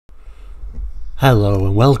Hello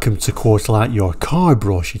and welcome to Quarterlight, your car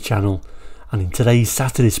brochure channel, and in today's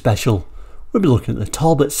Saturday special we'll be looking at the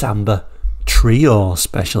Talbot Samba Trio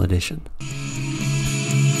Special Edition.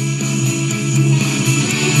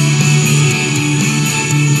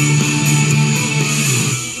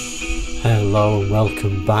 Hello and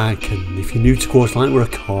welcome back, and if you're new to Quarterlight, we're a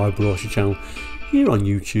car brochure channel here on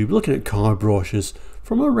YouTube looking at car brochures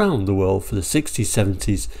from around the world for the 60s,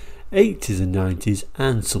 70s, 80s and 90s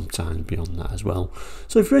and sometimes beyond that as well.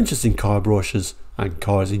 So if you're interested in car brochures and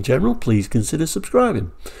cars in general, please consider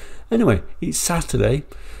subscribing. Anyway, it's Saturday.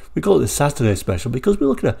 We call it the Saturday special because we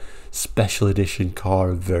look at a special edition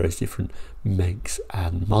car of various different makes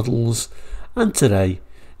and models, and today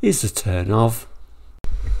is the turn of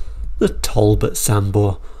the Talbot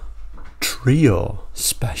Samba Trio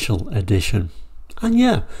Special Edition. And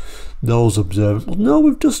yeah, those observant will know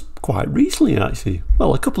we've just quite recently actually,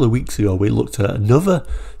 well, a couple of weeks ago, we looked at another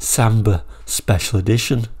Samba Special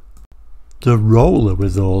Edition, the roller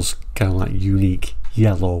with those kind of like unique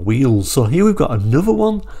yellow wheels. So here we've got another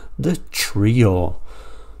one, the Trio,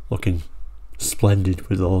 looking splendid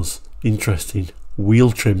with those interesting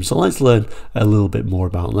wheel trims. So let's learn a little bit more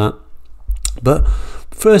about that. But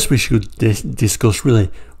first we should discuss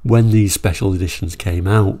really when these special editions came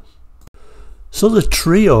out. So the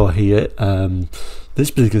Trio here, this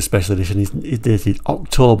particular special edition is dated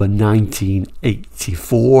October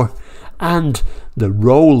 1984, and the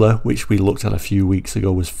roller, which we looked at a few weeks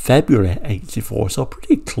ago, was February 84, so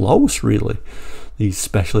pretty close really. These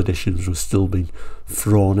special editions were still being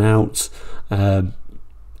thrown out, and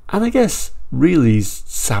I guess really these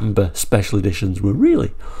Samba special editions were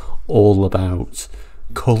really all about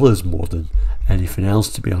colours more than anything else,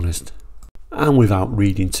 to be honest. And without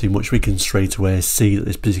reading too much, we can straight away see that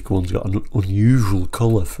this particular one's got an unusual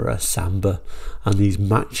colour for a Samba, and these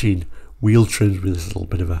matching wheel trims with this little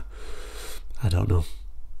bit of a, I don't know,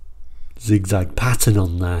 zigzag pattern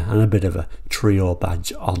on there, and a bit of a Trio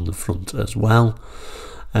badge on the front as well.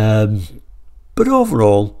 But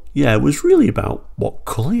overall, yeah, it was really about what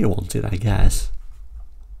colour you wanted, I guess.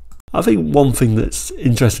 I think one thing that's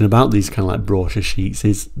interesting about these kind of like brochure sheets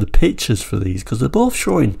is the pictures for these, because they're both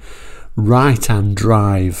showing right-hand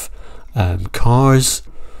drive cars,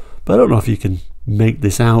 but I don't know if you can make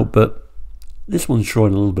this out, but this one's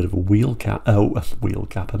showing a little bit of a wheel cap, a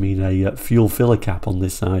fuel filler cap on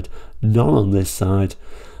this side, none on this side,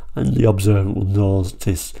 and the observant will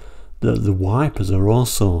notice that the wipers are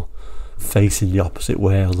also facing the opposite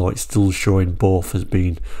way, although it's still showing both as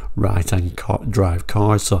being right-hand drive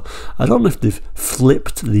cars. So I don't know if they've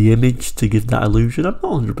flipped the image to give that illusion. I'm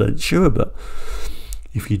not 100% sure, but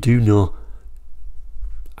if you do know,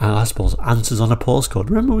 I suppose, answers on a postcard.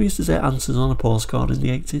 Remember we used to say answers on a postcard in the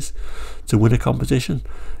 80s to win a competition?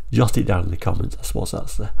 Jot it down in the comments. I suppose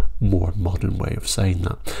that's the more modern way of saying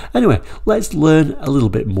that. Anyway, let's learn a little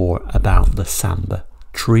bit more about the Samba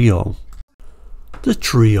Trio. The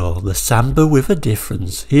Trio, the Samba with a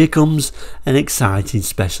difference. Here comes an exciting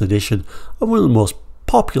special edition of one of the most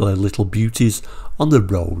popular little beauties on the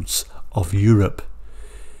roads of Europe.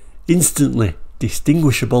 Instantly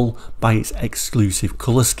distinguishable by its exclusive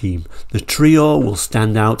colour scheme, the Trio will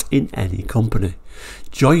stand out in any company,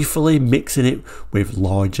 joyfully mixing it with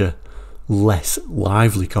larger, less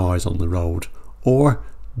lively cars on the road, or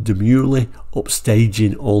demurely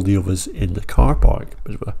upstaging all the others in the car park.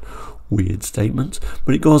 Bit of a weird statement,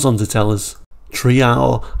 but it goes on to tell us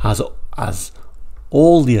Trio has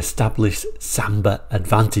all the established Samba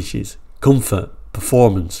advantages: comfort,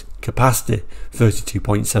 performance, capacity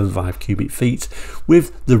 32.75 cubic feet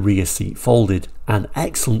with the rear seat folded, and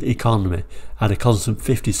excellent economy at a constant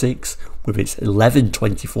 56 with its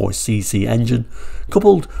 1124cc engine,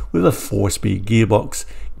 coupled with a 4-speed gearbox,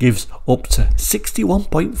 gives up to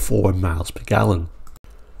 61.4 miles per gallon.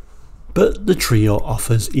 But the Trio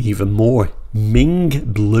offers even more: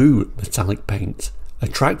 Ming blue metallic paint,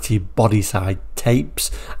 attractive body side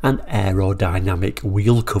tapes and aerodynamic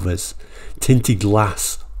wheel covers, tinted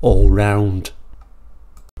glass all round.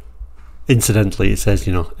 Incidentally, it says,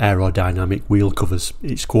 you know, aerodynamic wheel covers.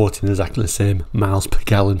 It's quoting exactly the same miles per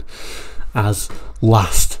gallon as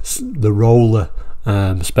the roller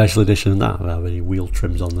special edition. That don't have any wheel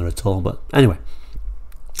trims on there at all, but anyway.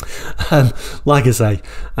 Like I say,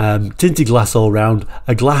 tinted glass all round,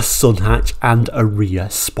 a glass sun hatch and a rear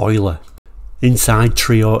spoiler. Inside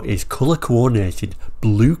Trio is colour coordinated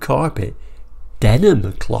blue carpet,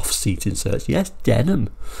 denim cloth seat inserts, yes, denim,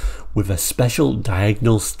 with a special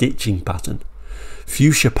diagonal stitching pattern,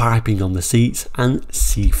 fuchsia piping on the seats, and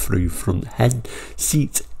see-through front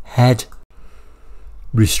seat head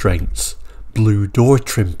restraints. blue door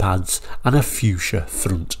trim pads and a fuchsia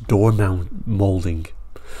front door moulding.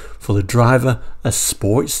 For the driver, a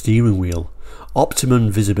sport steering wheel,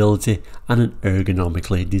 optimum visibility and an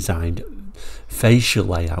ergonomically designed fascia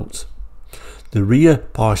layout. The rear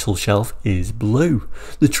partial shelf is blue.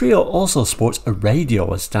 The Trio also sports a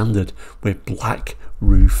radio as standard with black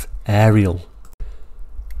roof aerial.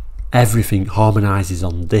 Everything harmonises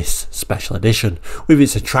on this special edition. With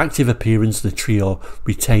its attractive appearance, the Trio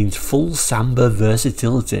retains full Samba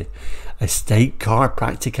versatility, estate car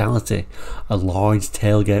practicality, a large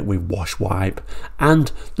tailgate with wash wipe,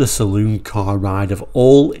 and the saloon car ride of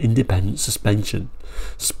all independent suspension.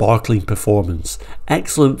 Sparkling performance,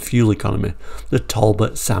 excellent fuel economy, the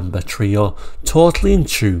Talbot Samba Trio, totally in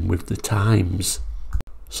tune with the times.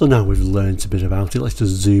 So now we've learned a bit about it, let's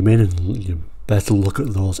just zoom in and better look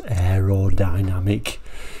at those aerodynamic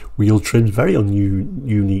wheel trims. Very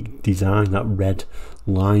unique design, that red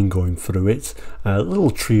line going through it. A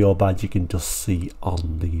little Trio badge you can just see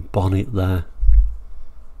on the bonnet there.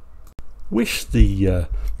 Wish the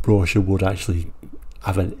brochure would actually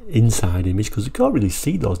have an inside image, because you can't really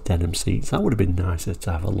see those denim seats. That would have been nicer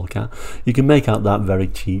to have a look at. You can make out that very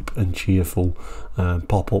cheap and cheerful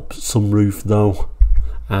pop-up sunroof though,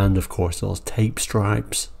 and of course those tape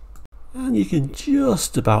stripes. And you can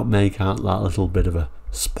just about make out that little bit of a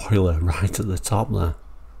spoiler right at the top there.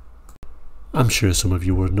 I'm sure some of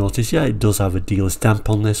you would have noticed, yeah, it does have a dealer stamp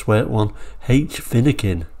on this weight one. H.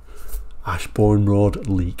 Finnegan, Ashbourne Road,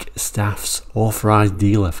 Leek Staffs, authorised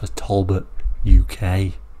dealer for Talbot UK.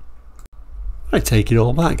 I take it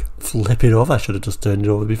all back, flip it over. I should have just turned it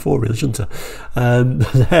over before, really, shouldn't I?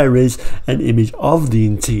 There is an image of the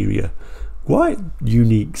interior. Quite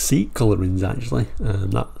unique seat colourings actually,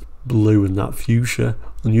 that blue and that fuchsia,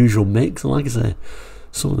 unusual mix, and like I say,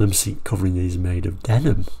 some of them seat covering is made of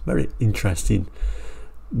denim. Very interesting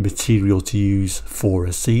material to use for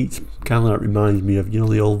a seat. Kind of like reminds me of, you know,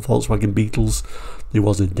 the old Volkswagen Beetles. There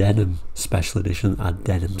was a denim special edition that had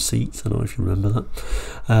denim seats. I don't know if you remember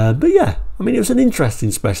that. But yeah, I mean, it was an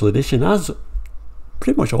interesting special edition, as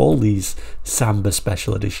pretty much all these Samba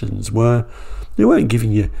special editions were. They weren't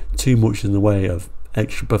giving you too much in the way of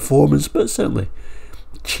extra performance, but certainly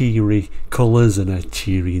cheery colours and a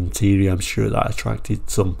cheery interior. I'm sure that attracted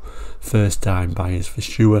some first time buyers for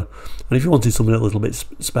sure. And if you wanted something a little bit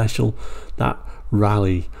special, that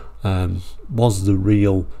Rally was the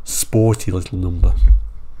real sporty little number.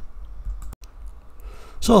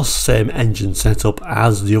 So same engine setup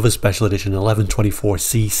as the other special edition,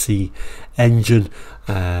 1124cc engine,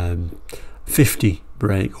 50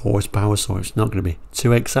 brake horsepower, so it's not going to be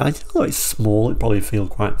too exciting. Although it's small, it probably feel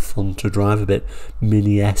quite fun to drive, a bit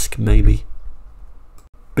mini-esque maybe.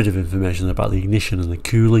 Bit of information about the ignition and the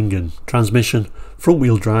cooling and transmission. Front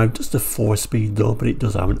wheel drive, just a 4-speed though, but it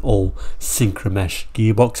does have an all synchromesh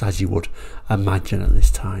gearbox, as you would imagine at this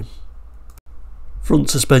time. Front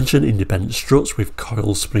suspension, independent struts with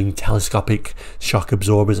coil spring telescopic shock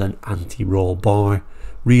absorbers and anti-roll bar.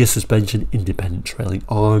 Rear suspension, independent trailing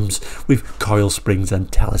arms with coil springs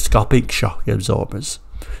and telescopic shock absorbers.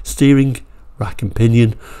 Steering, rack and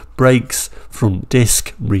pinion. Brakes, front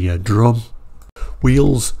disc, rear drum.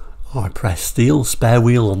 Wheels are pressed steel. Spare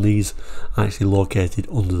wheel on these actually located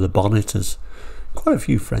under the bonnet, as quite a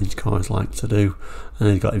few French cars like to do. And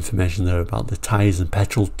they've got information there about the tyres and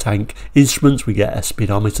petrol tank. Instruments, we get a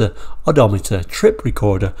speedometer, odometer, trip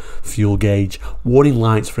recorder, fuel gauge, warning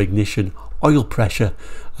lights for ignition, oil pressure,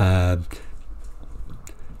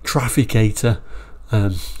 trafficator.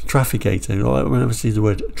 Whenever I see the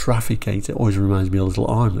word trafficator, it always reminds me of a little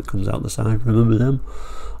arm that comes out the side. Remember them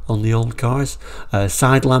on the old cars?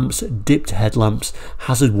 Side lamps, dipped headlamps,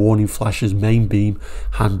 hazard warning flashes, main beam,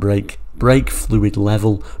 handbrake, brake fluid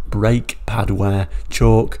level, brake pad wear,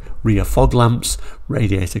 choke, rear fog lamps,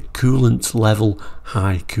 radiator coolant level,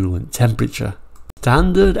 high coolant temperature.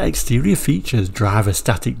 Standard exterior features: driver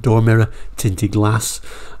static door mirror, tinted glass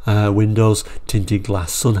windows, tinted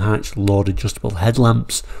glass sun hatch, load adjustable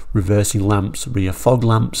headlamps, reversing lamps, rear fog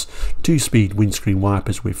lamps, 2-speed windscreen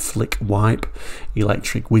wipers with flick wipe,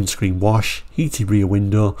 electric windscreen wash, heated rear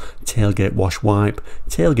window, tailgate wash wipe,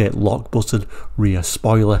 tailgate lock button, rear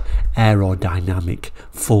spoiler, aerodynamic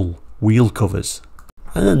full wheel covers.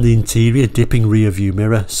 And then the interior: dipping rear view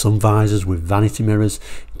mirror, sun visors with vanity mirrors,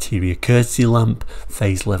 interior courtesy lamp,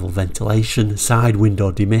 phase level ventilation, side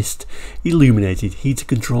window demist, illuminated heater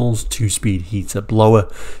controls, 2-speed heater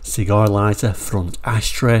blower, cigar lighter, front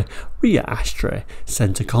ashtray, rear ashtray,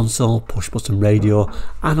 centre console, push button radio,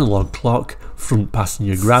 analog clock, front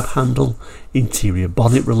passenger grab handle, interior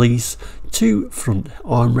bonnet release, 2 front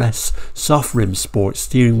armrests, soft rim sports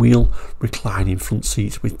steering wheel, reclining front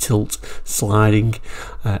seats with tilt sliding,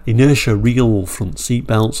 inertia real front seat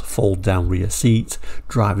belts, fold down rear seat,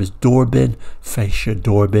 driver's door bin, fascia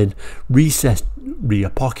door bin, recessed rear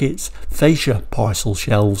pockets, fascia parcel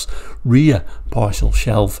shelves, rear parcel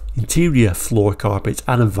shelf, interior floor carpet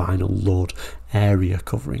and a vinyl load area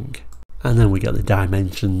covering. And then we get the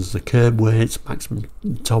dimensions, the curb weights, maximum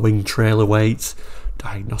towing trailer weights,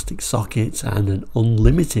 diagnostic sockets and an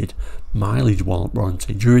unlimited mileage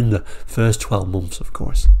warranty during the first 12 months, of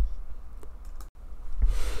course.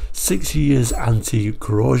 6 years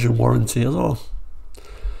anti-corrosion warranty as well.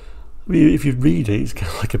 I mean, if you read it, it's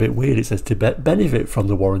kind of like a bit weird. It says to benefit from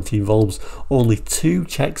the warranty involves only 2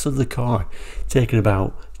 checks of the car, taking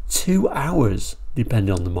about 2 hours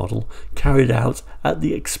depending on the model, carried out at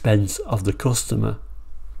the expense of the customer.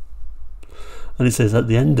 And it says at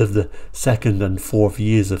the end of the 2nd and 4th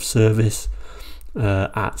years of service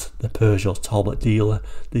at the Peugeot Talbot dealer,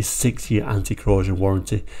 this 6-year anti-corrosion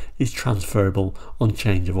warranty is transferable on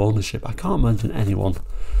change of ownership. I can't imagine anyone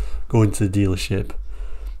going to the dealership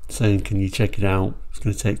saying, can you check it out? It's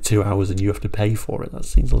going to take 2 hours and you have to pay for it. That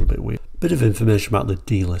seems a little bit weird. Bit of information about the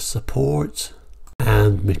dealer support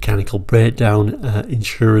and mechanical breakdown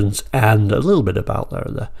insurance, and a little bit about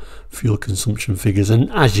the fuel consumption figures.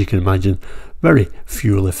 And as you can imagine, very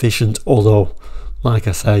fuel efficient, although like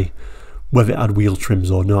I say, whether it had wheel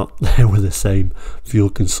trims or not, they were the same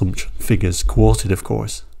fuel consumption figures quoted, of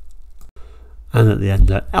course. And at the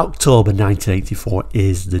end, October 1984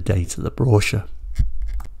 is the date of the brochure.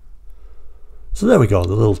 So there we go,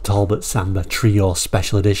 the little Talbot Samba Trio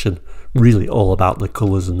Special Edition, really all about the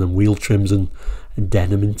colours and the wheel trims and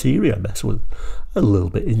denim interior. I guess was a little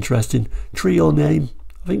bit interesting. Trio name,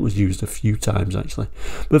 I think, was used a few times actually.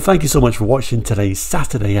 But thank you so much for watching today's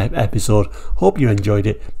Saturday episode. Hope you enjoyed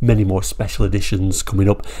it. Many more special editions coming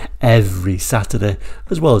up every Saturday,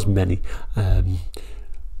 as well as many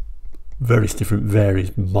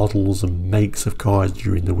various models and makes of cars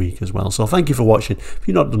during the week as well. So thank you for watching. If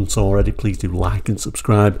you've not done so already, please do like and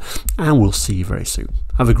subscribe, and we'll see you very soon.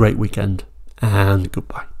 Have a great weekend and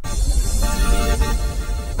goodbye.